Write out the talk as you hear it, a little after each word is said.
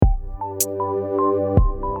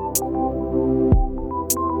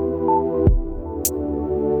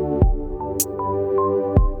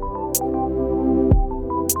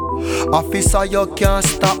Officer, you can't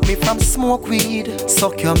stop me from smoke weed.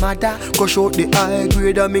 Suck your mother, crush out the high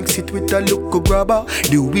grade and mix it with a local grabber.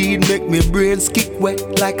 The weed make me brains kick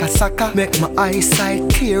wet like a sucker. Make my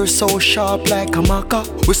eyesight clear so sharp like a maca.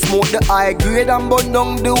 We smoke the high grade and burn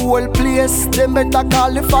down the whole place. Them better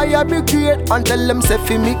call the fire brigade and tell them say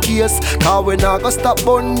fi me case. Cause we not gonna stop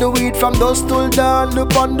burn the weed from dusk till dawn.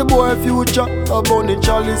 Look on the boy future, a bunny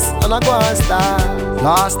chalice and I go and start.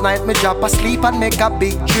 Last night me drop asleep and make a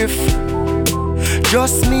big drift.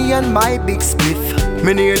 Just me and my big spliff.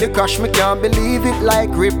 Me nearly crash, me can't believe it like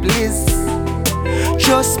Ripley's.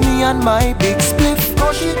 Just me and my big spliff.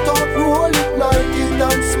 Crush it up, roll it, light it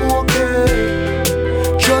and smoke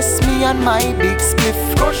it. Just me and my big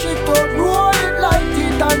spliff. Crush it up, roll it, light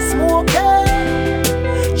it and smoke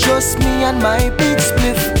it. Just me and my big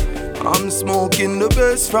spliff. I'm smoking the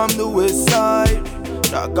best from the west side.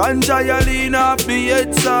 The ganja ya lean off me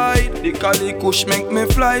head side. The Cali Kush make me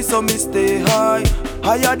fly, so me stay high.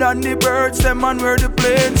 Higher than the birds, them and where the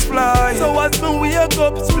planes fly. So as me wake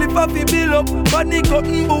up, spliff off the bill up. But the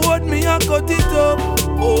cotton board, me a cut it up.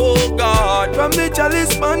 Oh God, from the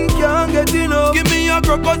chalice man can't get enough. Give me a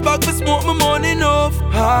crocus bag for smoke my money enough.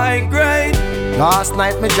 High grade. Last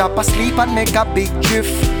night me drop asleep and make a big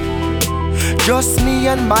drift. Just me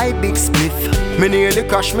and my big spliff. Me nearly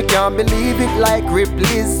crash, me can't believe it like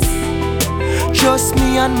Ripley's. Just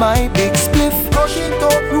me and my big spliff. Crush it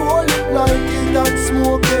up, roll it, light it and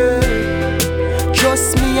smoke it.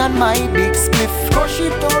 Just me and my big spliff. Crush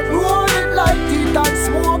it up, roll it, light it and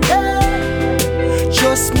smoke it.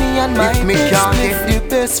 Just me and my big spliff. Me can't get the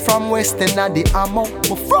best from West End and the ammo.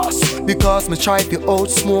 Me frost because me try to out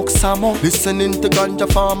smoke some more. Listening to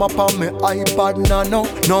ganja farm up on me iPad nano.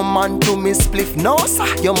 No man to me spliff, no sir,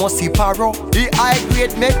 you must see paro. The high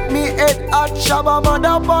grade make me head at Shabba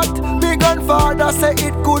mother, but me grandfather say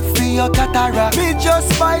it good for your cataract. Me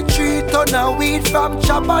just buy 3 ton of weed from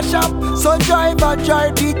Chopper Shop. So driver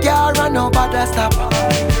drive the car and nobody stop.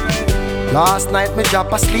 Last night me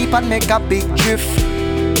drop asleep and make a big drift.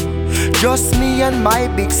 Just me and my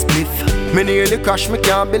big spliff. Me nearly crash, me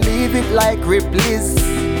can't believe it like Ripley's.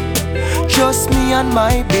 Just me and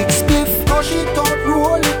my big spliff. Crush it up,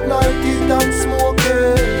 roll it, light it and smoke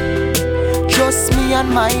it. Just me and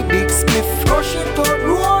my big spliff. Crush it up,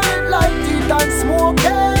 roll it, light it and smoke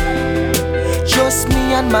it. Just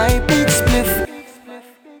me and my big spliff.